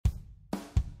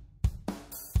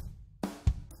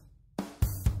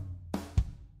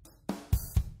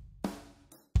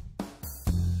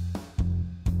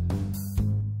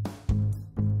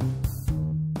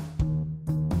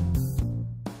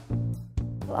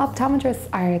Optometrists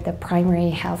are the primary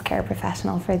healthcare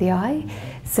professional for the eye,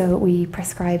 so we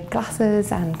prescribe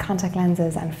glasses and contact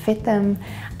lenses and fit them,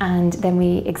 and then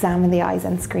we examine the eyes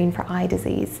and screen for eye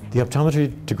disease. The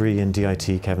optometry degree in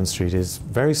D.I.T. Kevin Street is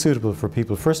very suitable for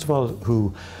people, first of all,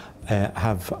 who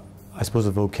have, I suppose,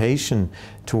 a vocation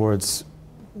towards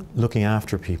looking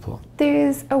after people.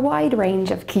 There's a wide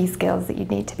range of key skills that you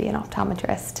need to be an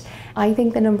optometrist. I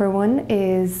think the number one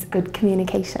is good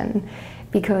communication,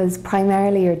 because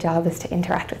primarily your job is to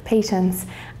interact with patients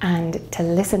and to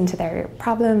listen to their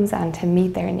problems and to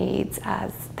meet their needs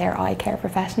as their eye care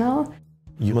professional.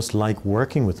 You must like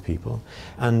working with people,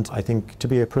 and I think to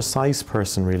be a precise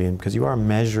person really, because you are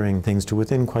measuring things to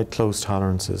within quite close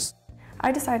tolerances.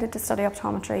 I decided to study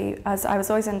optometry as I was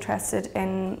always interested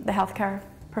in the healthcare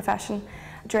profession.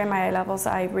 During my A-levels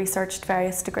I researched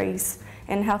various degrees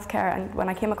in healthcare, and when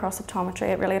I came across optometry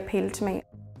it really appealed to me.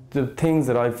 The things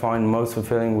that I find most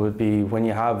fulfilling would be when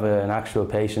you have an actual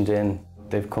patient in,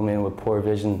 they've come in with poor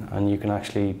vision and you can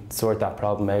actually sort that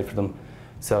problem out for them.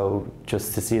 So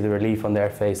just to see the relief on their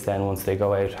face then once they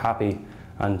go out happy,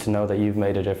 and to know that you've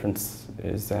made a difference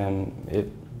is a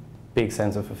big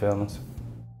sense of fulfillment.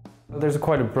 There's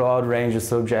quite a broad range of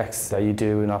subjects that you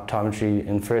do in optometry.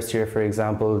 In first year, for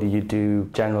example, you do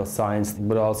general science,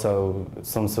 but also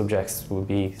some subjects will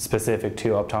be specific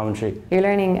to optometry. You're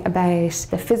learning about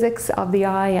the physics of the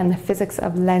eye and the physics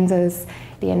of lenses,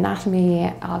 the anatomy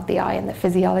of the eye and the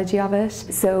physiology of it.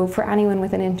 So for anyone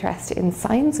with an interest in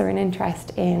science or an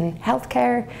interest in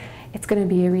healthcare, it's going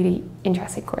to be a really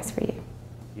interesting course for you.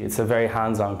 It's a very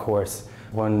hands-on course.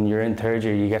 When you're in third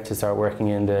year, you get to start working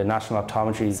in the National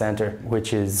Optometry Centre,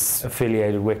 which is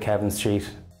affiliated with Kevin Street.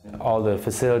 All the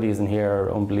facilities in here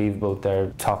are unbelievable,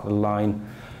 they're top of the line.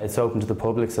 It's open to the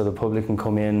public, so the public can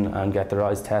come in and get their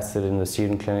eyes tested in the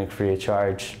student clinic free of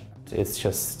charge. It's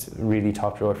just a really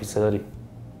top-drawer facility.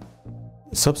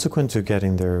 Subsequent to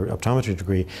getting their optometry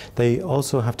degree, they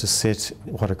also have to sit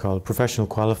what are called professional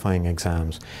qualifying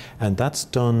exams, and that's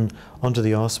done under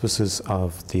the auspices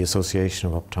of the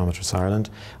Association of Optometrists Ireland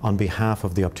on behalf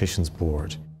of the Opticians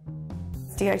Board.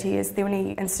 D.I.T is the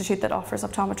only institute that offers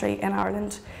optometry in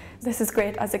Ireland. This is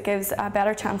great as it gives a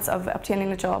better chance of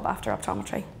obtaining a job after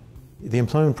optometry. The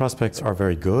employment prospects are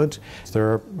very good.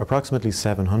 There are approximately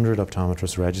 700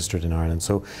 optometrists registered in Ireland,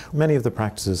 so many of the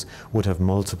practices would have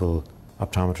multiple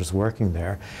optometrists working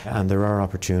there, and there are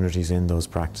opportunities in those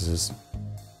practices.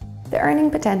 The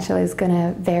earning potential is going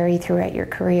to vary throughout your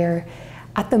career.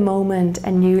 At the moment,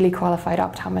 a newly qualified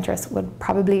optometrist would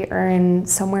probably earn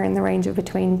somewhere in the range of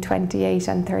between 28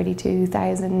 and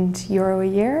 32,000 euro a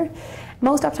year.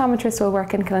 Most optometrists will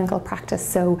work in clinical practice,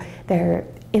 so they're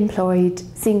employed,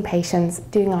 seeing patients,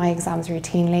 doing eye exams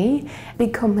routinely.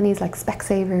 Big companies like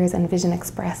Specsavers and Vision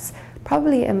Express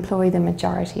probably employ the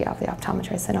majority of the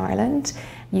optometrists in Ireland.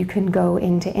 You can go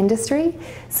into industry,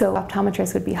 so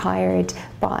optometrists would be hired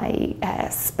by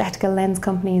spectacle lens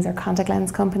companies or contact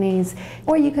lens companies,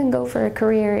 or you can go for a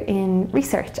career in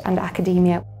research and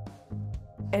academia.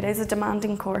 It is a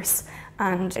demanding course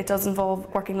and it does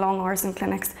involve working long hours in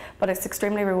clinics, but it's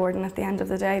extremely rewarding at the end of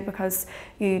the day because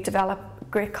you develop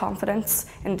great confidence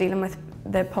in dealing with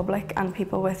the public and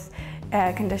people with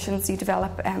conditions. You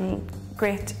develop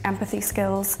great empathy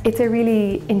skills. It's a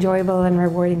really enjoyable and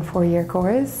rewarding four-year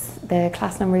course. The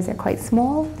class numbers are quite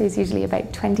small. There's usually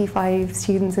about 25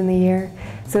 students in the year,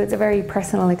 so it's a very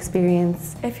personal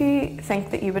experience. If you think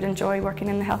that you would enjoy working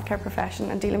in the healthcare profession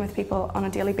and dealing with people on a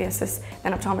daily basis,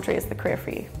 then optometry is the career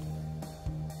for you.